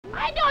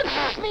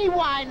me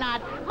why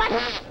not.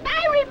 Must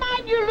I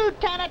remind you,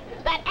 Lieutenant,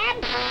 that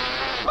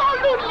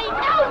absolutely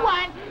no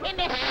one in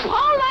this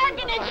whole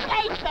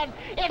organization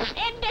is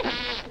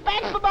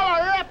indispensable or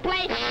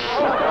irreplaceable.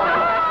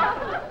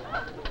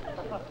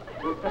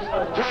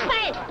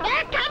 Say,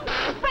 there comes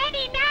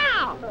Freddy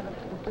now.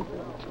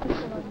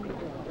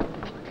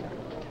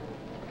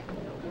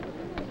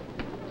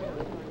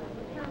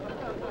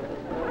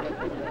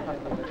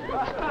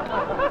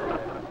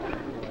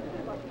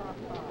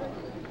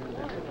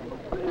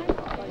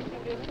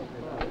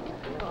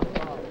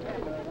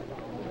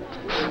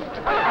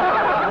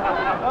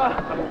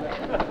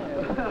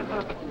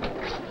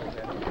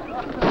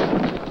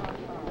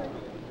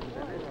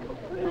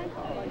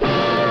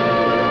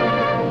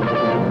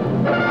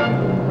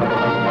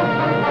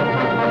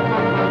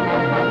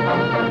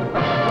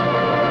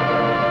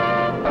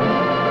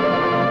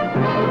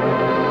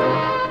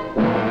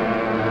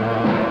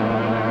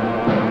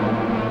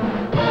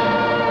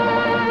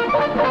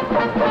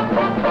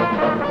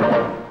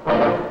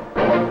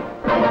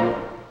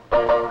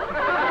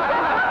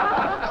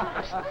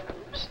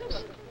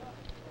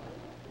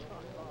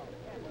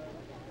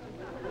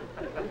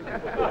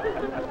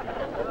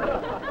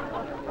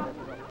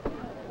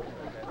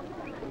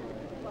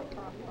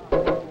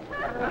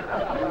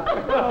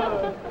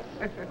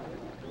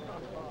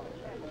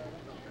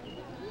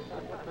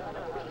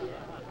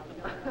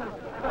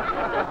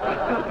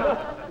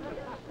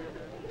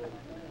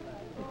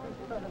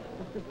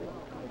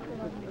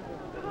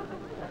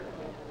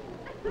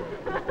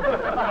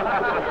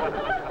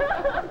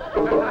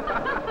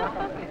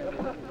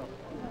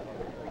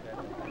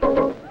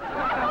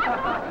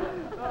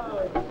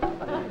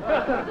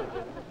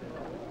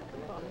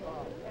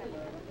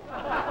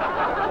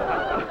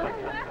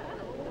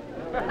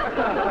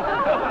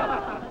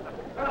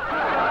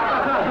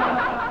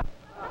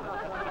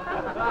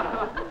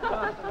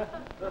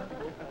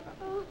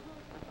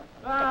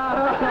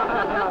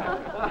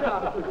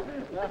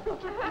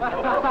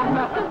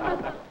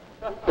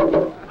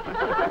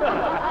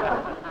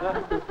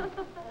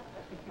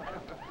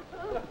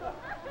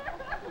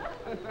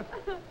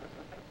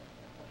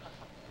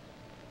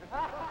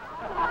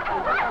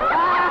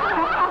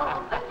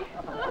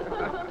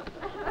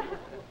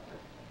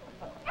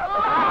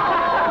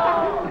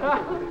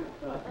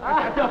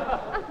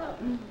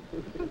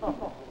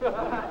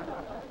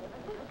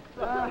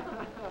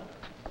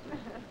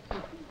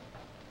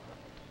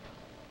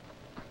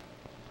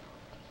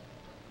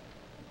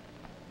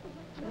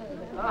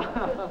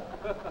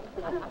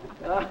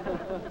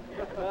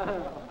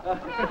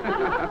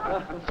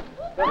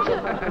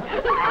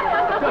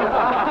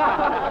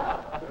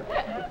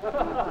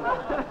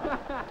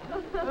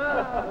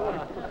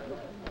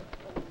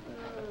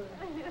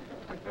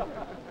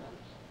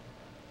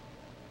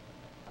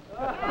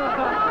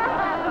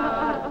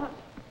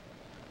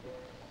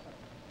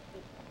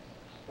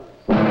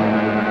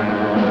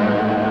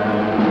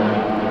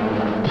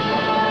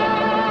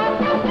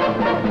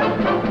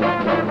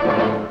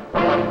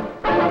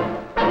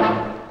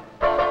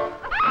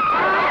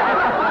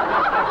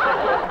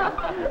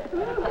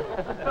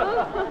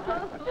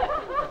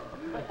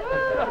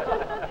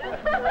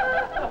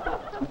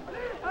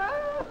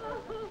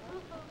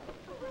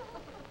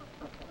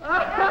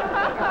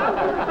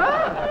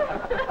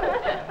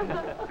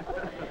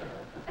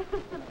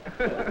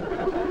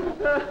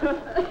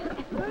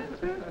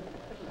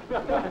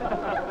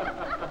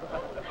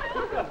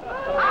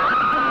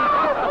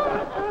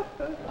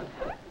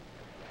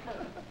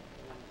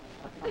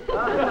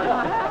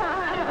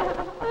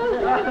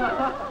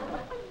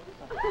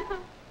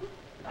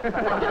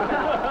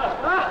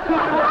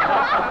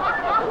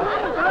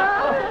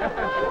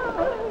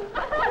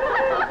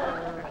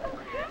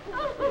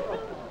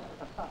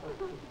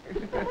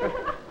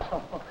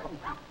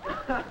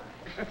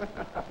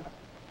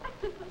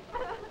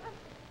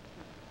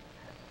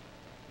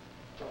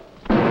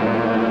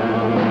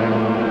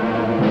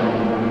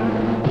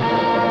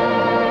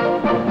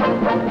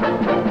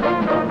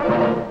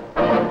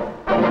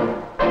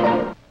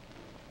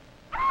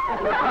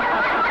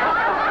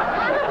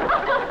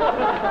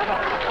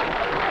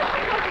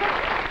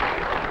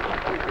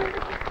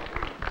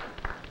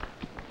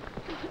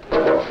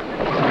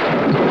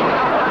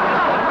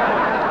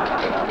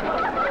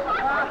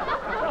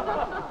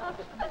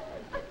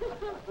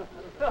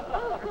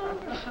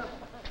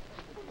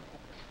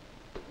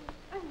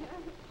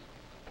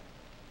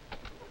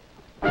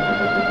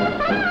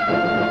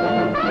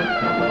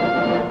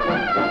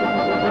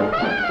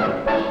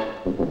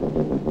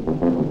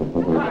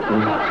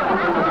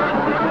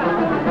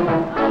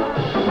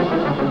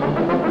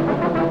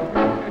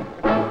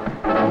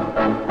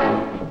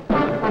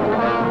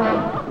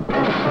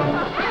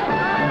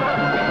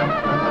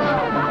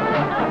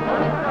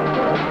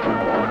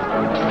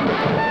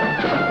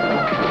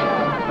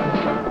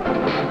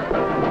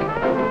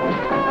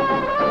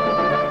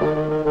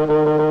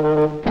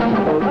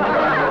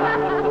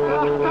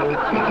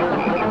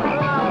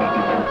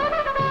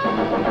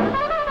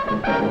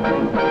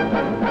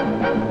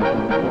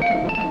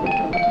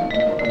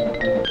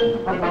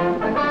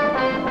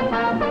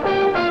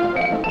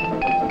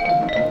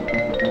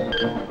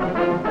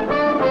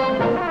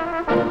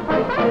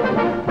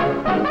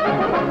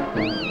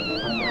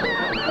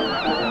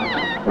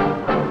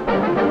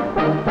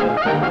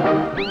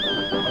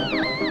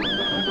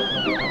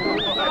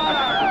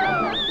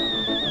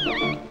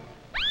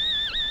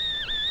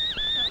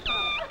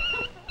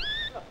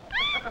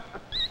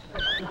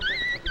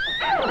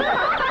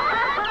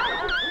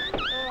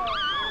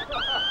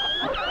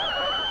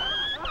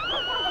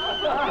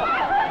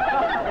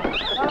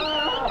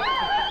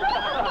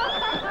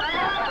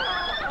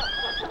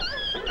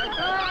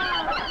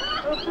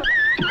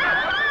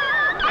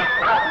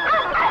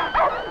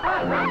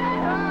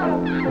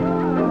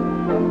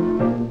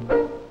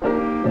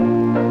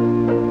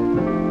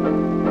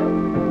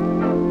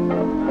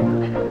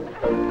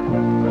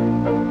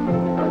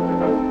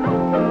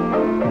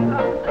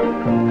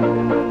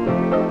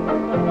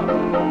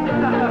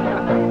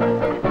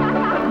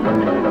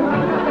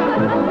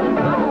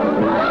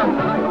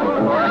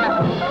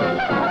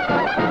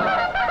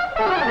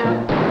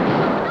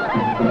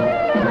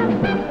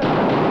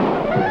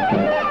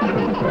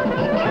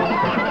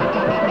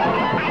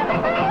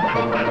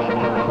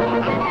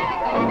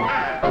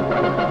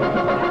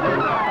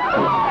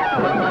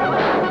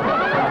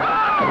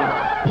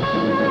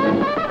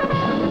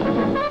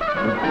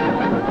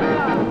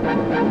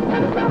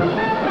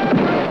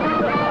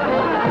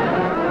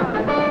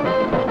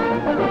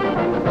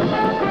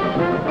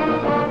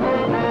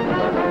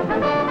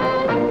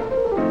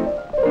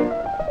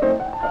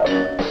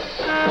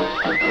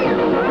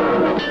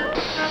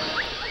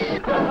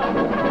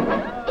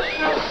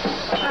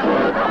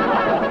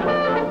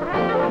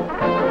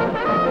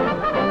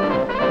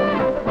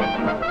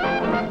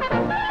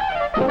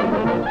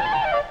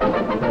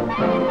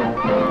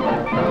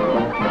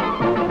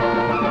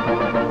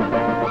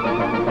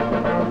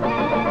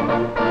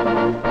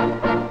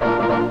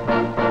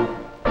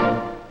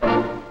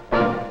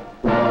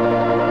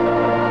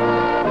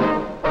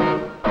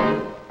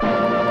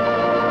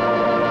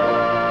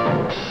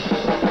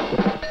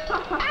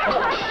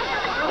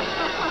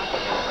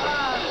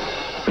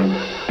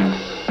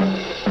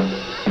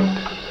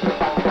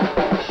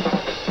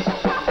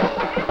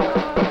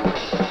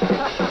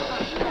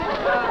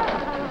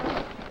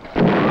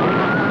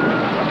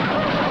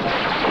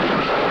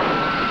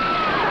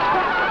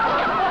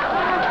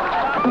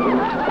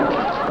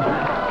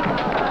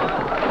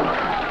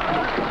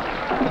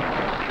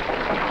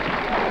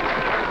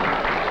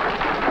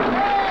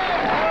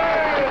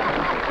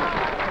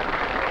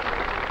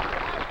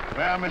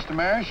 Well, Mr.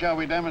 Mayor, shall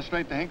we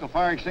demonstrate the Hinkle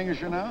fire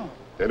extinguisher now?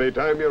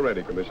 Anytime you're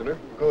ready, Commissioner.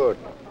 Good.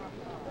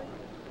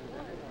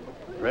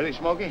 Ready,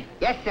 Smokey?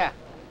 Yes, sir.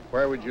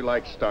 Where would you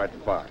like to start the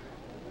fire?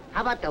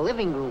 How about the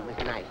living room, Miss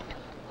Knight?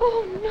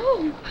 Oh,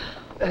 no.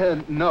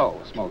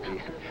 No,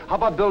 Smokey. How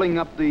about building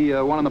up the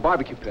one on the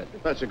barbecue pit?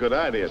 That's a good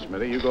idea,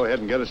 Smitty. You go ahead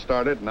and get us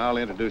started, and I'll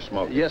introduce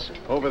Smokey. Yes, sir.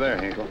 Over there,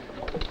 Hinkle.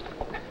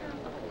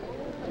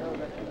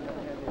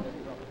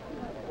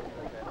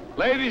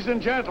 Ladies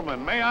and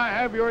gentlemen, may I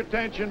have your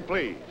attention,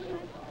 please?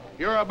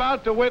 You're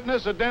about to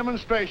witness a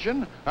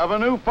demonstration of a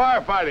new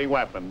firefighting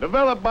weapon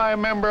developed by a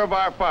member of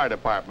our fire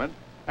department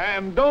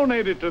and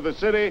donated to the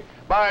city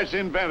by its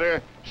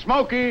inventor,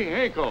 Smokey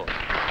Hinkle.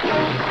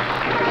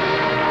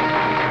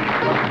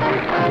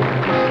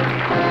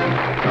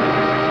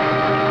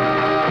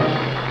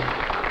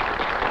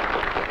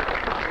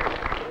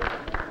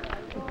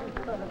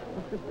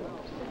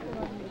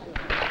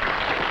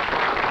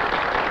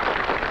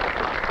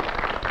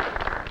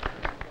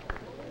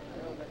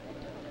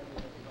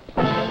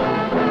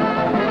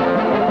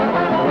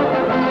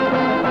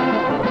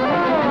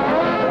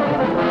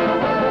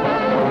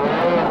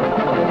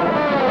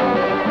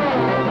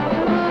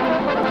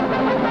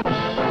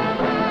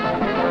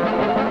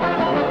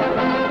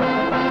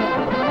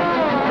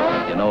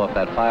 If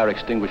that fire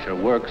extinguisher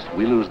works,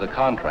 we lose the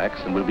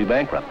contracts and we'll be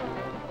bankrupt.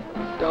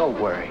 Don't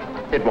worry.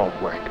 It won't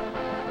work.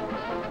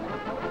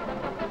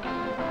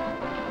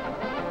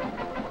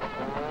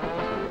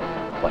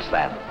 What's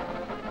that?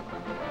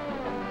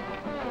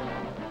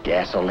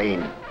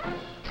 Gasoline.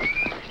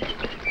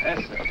 Yes,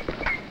 sir.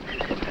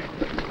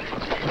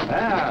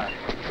 Ah.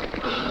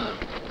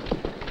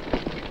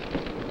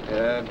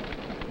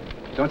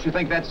 Don't you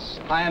think that's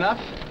high enough?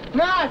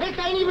 No, this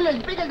ain't even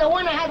as big as the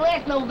one I had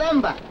last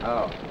November.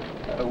 Oh.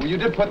 Well, you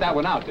did put that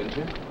one out, didn't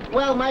you?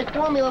 Well, my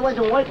formula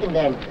wasn't working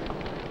then.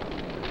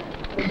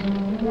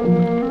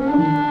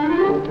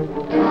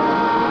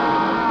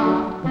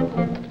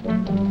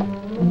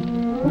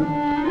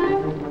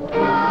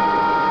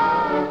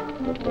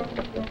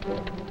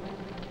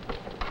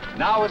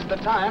 Now is the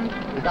time.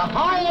 The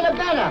higher the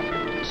better.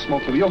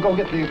 Smokey, you'll go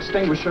get the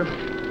extinguisher.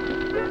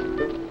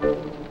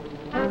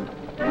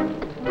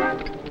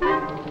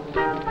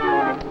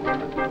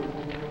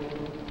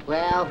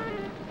 Well,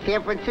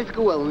 San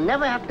Francisco will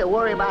never have to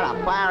worry about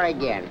a fire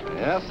again.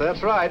 Yes,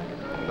 that's right.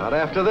 Not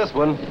after this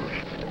one.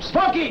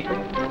 Smokey!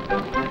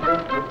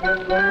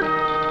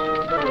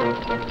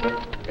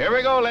 Here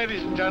we go,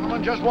 ladies and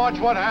gentlemen. Just watch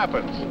what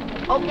happens.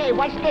 Okay,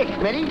 watch this,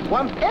 Smitty.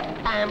 1 pip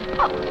and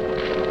pop.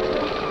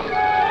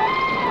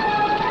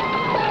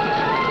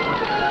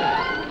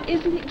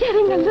 Isn't it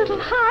getting a little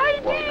high,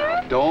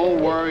 dear?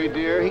 Don't worry,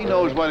 dear. He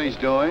knows what he's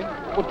doing.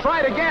 Well, try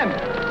it again.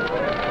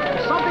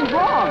 Something's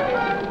wrong.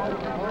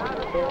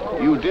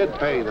 You did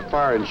pay the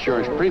fire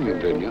insurance premium,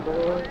 didn't you?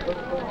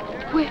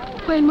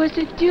 When was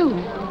it due?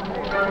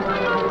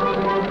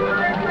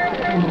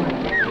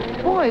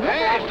 Boy,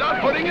 Hey,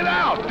 stop putting it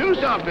out. Do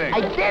something.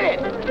 I did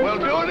it. Well,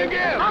 do it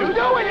again. I'm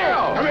doing it.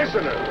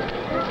 Commissioner,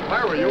 if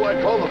I were you,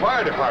 I'd call the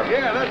fire department.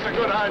 Yeah, that's a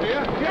good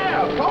idea.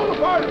 Yeah, call the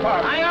fire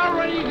department. I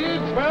already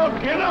did. Well,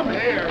 get them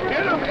here.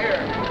 Get them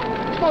here.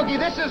 Smokey,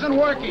 this isn't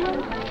working.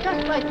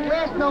 Just like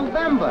last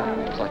November.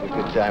 Looks like a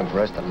good time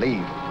for us to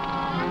leave.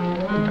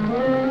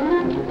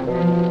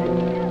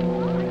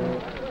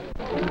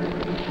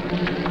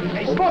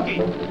 Hey, Smokey!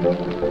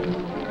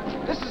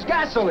 This is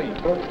gasoline.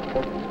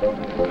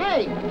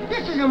 Hey,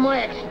 this isn't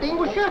my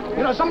extinguisher.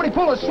 You know, somebody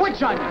pull a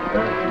switch on you.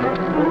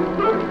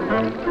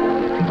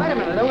 Wait a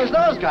minute, it was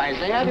those guys.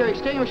 They had your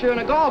extinguisher in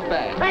a golf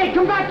bag. Hey,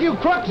 come back, you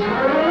crooks!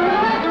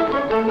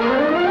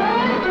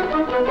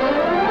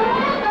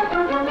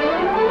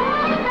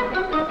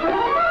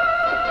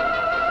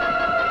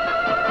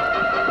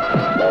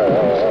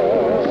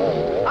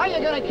 How are you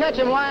going to catch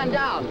him lying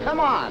down? Come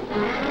on.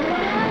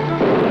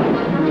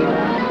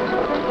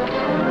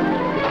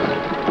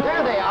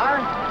 There they are.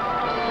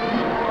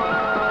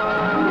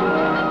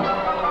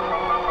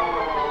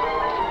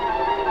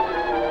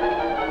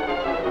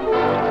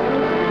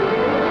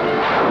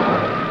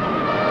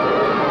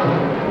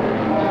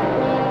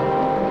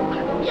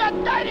 You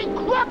dirty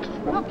crooks!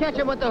 We'll catch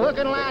him with the hook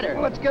and ladder.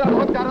 Let's get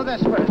hooked out of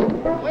this first.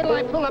 Wait till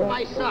I pull up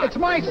my sock. It's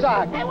my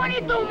sock. Hey, what are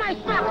you doing with my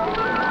socks?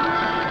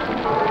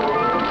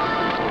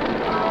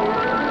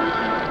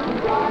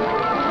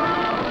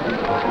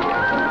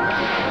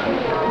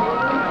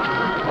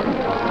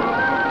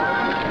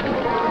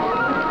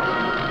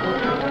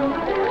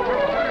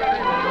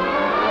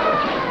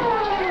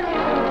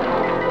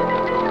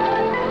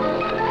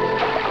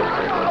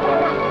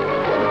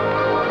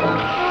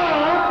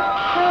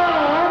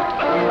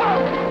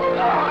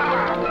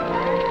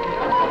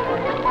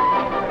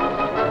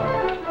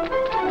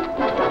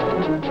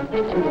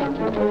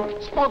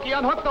 Smokey,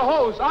 unhook the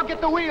hose. I'll get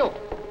the wheel.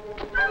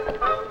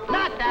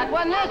 Not that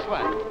one, this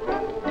one.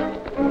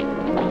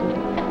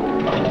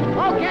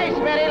 Okay,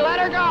 Smitty, let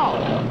her go.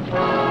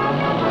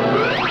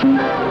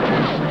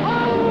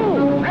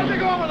 Oh! Where's it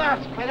going with that?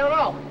 I don't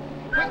know.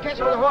 Quick, catch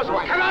him with a hose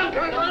wire. Come on,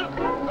 come on.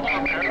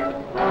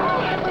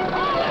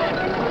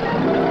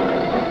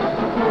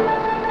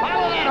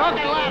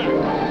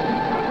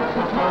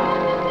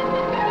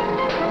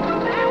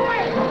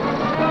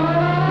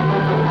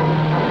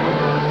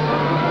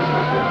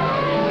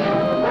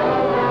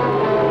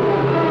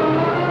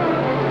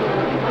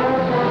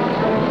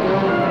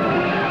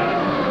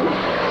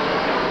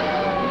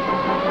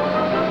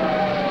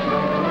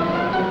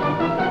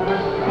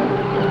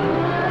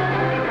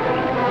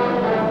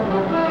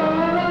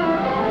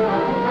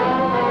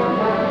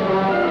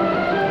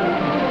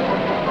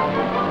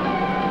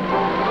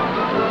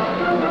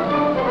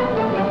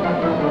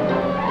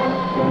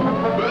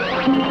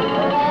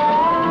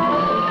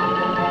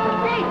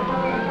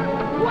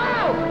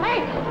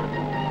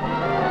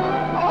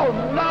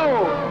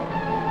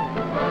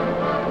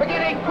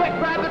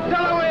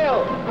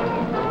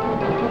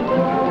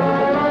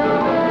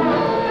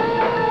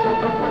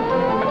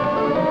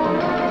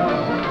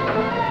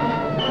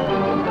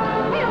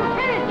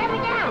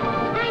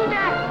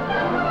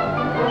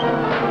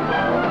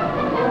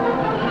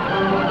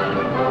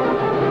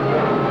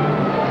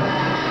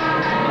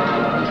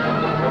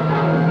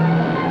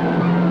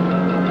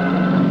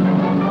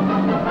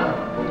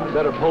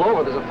 pull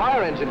over. There's a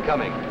fire engine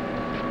coming.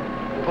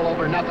 Pull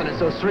over nothing. It's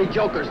those three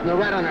jokers and the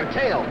rat on our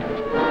tail.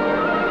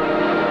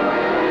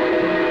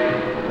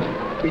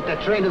 Beat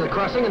that train to the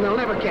crossing and they'll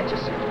never catch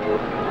us.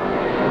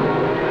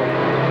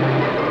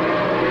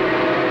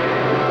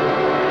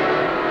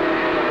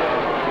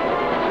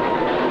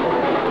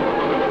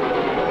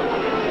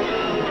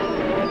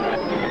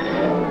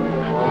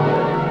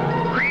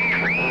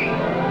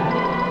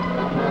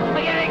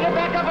 Get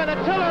back up on the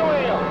tiller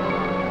wheel.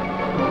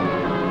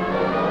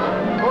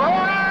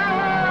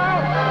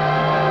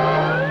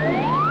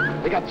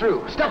 They got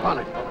through. Step on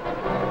it.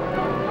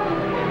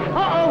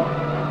 Uh-oh!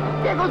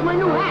 There goes my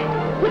new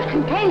hat, which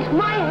contains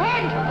my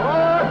head!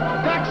 Oh,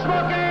 Deck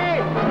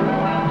Smokey!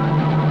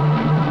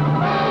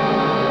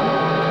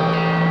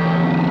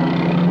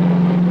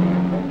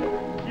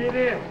 Get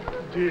in,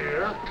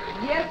 dear.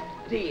 Yes,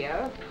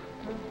 dear.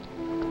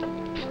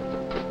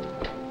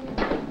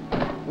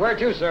 Where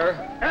to, sir?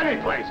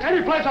 Any place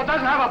that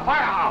doesn't have a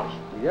firehouse.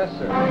 Yes,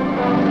 sir.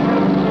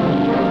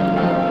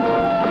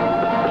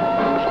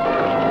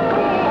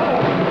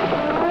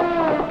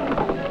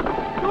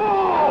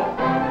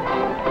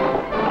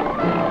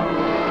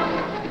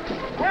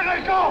 Where'd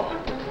they go?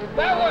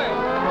 That way!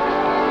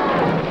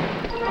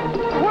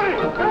 Wait,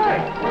 hey!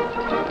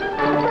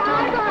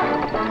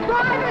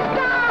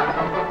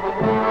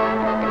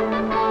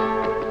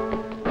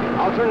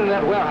 I'll turn in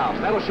that warehouse.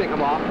 That'll shake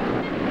them off.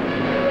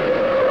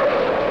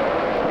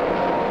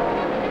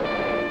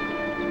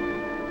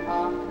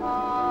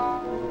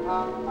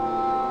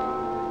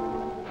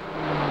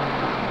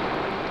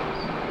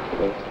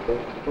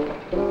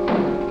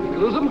 Did we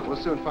lose them? We'll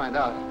soon find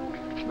out.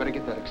 You better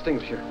get that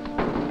extinguisher.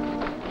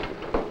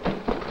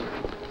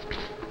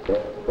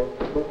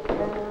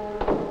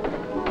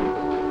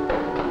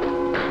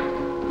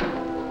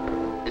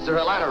 Is there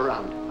a ladder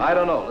around? I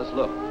don't know. Let's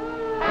look.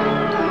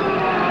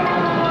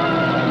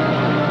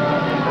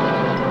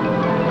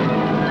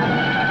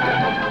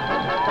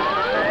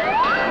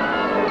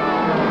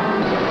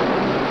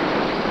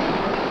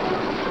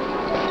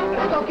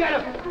 Let's go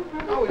get him!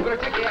 Oh, we better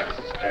take the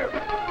exits.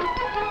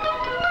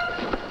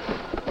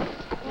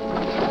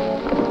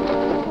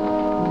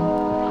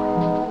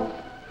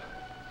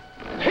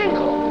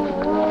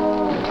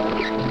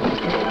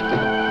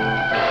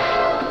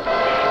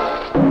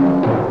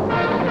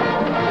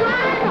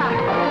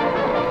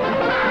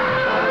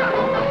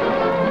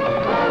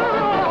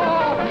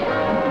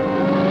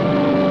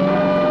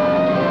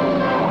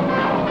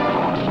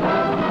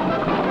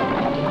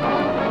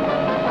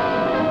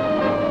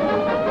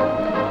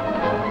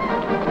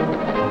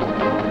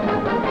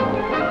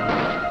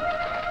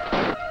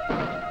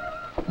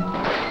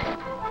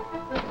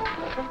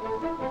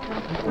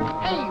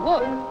 Hey,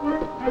 look!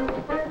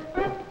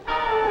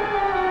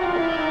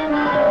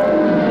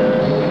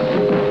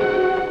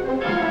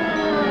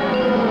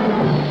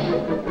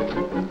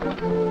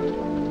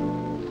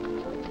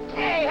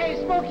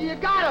 Hey, Smokey, you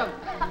got him!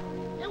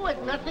 It was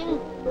nothing.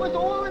 It was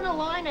all in the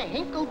line of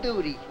hinkle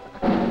duty.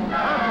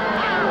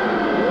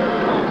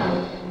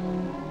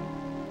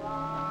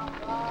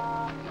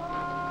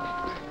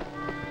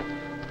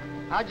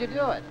 How'd you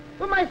do it?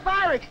 With my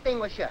fire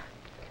extinguisher.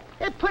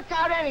 It puts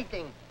out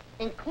anything,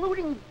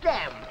 including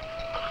them.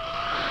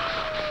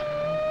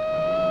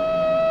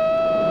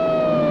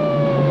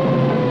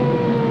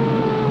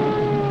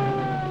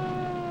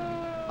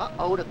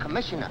 Uh-oh, the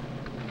commissioner.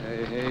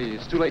 Hey,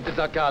 it's too late to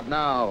duck out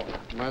now.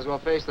 Might as well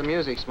face the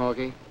music,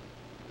 Smokey.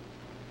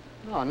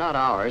 No, not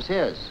ours,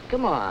 his.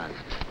 Come on.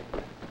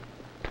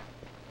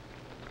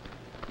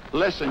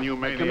 Listen, you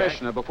maniac.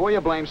 Commissioner, before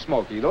you blame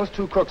Smokey, those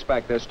two crooks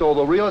back there stole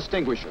the real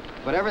extinguisher.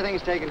 But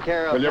everything's taken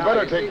care of. Well, you now,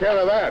 better see? take care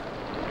of that.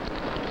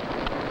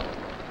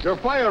 Your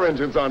fire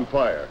engine's on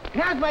fire.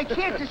 Now's my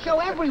chance to show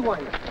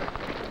everyone.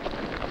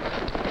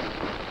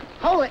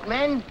 Hold it,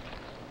 men.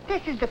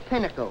 This is the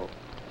pinnacle.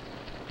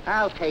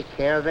 I'll take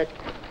care of it.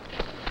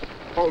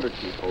 Hold it,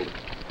 Chief, hold it.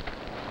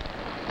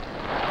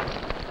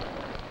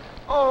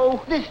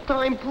 Oh, this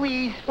time,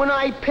 please, when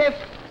I piff.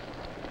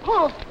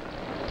 Oh.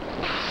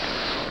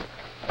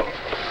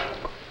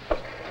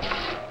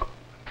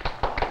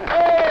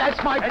 Hey,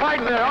 that's my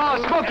partner.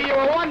 Oh, Smokey, you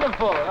were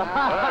wonderful.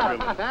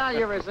 Now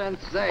you were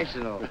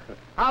sensational.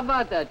 How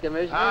about that,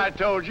 Commissioner? I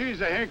told you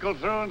he's a hinkle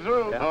through and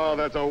through. Oh,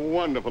 that's a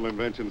wonderful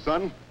invention,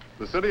 son.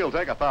 The city will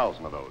take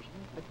 1,000 of those.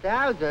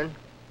 1,000?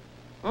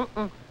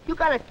 You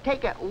gotta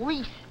take at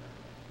least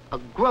a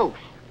gross.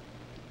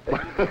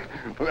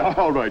 Well,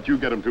 all right, you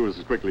get them to us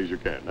as quickly as you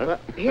can. Huh? Well,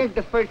 here's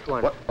the first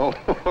one. What? Oh,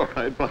 all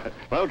right, fine.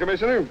 Well,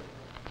 Commissioner,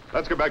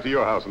 let's get back to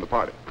your house and the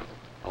party.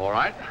 All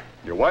right.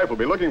 Your wife will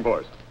be looking for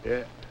us.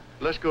 Yeah.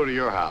 Let's go to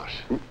your house.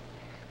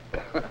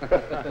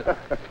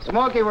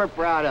 Smokey, we're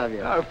proud of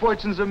you. Our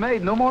fortunes are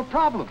made. No more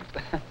problems.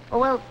 Oh,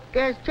 well,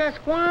 there's just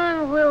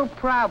one little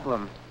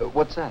problem.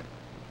 What's that?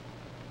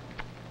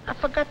 I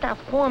forgot that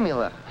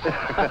formula.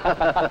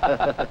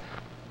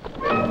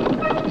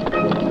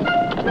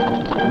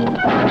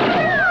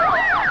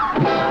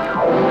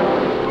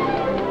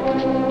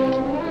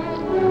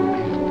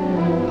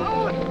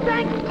 Oh,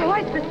 thanks,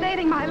 boys, for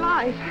saving my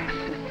life.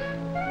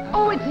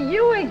 Oh, it's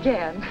you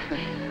again.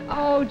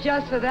 Oh,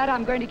 just for that,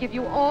 I'm going to give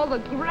you all a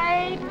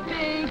great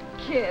big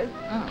kiss.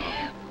 Oh.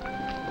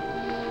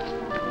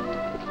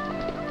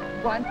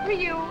 One for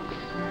you.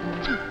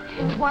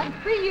 One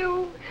for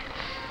you.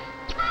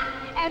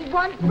 And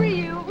one for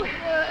you.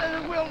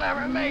 We'll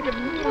never make it.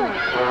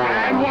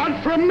 And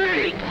one from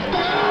me.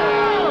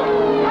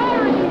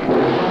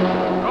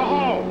 Go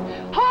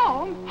home.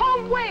 Home?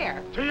 Home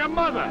where? To your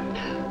mother.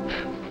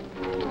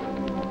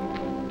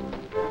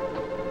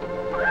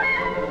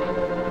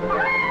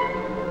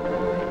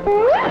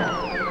 Woo!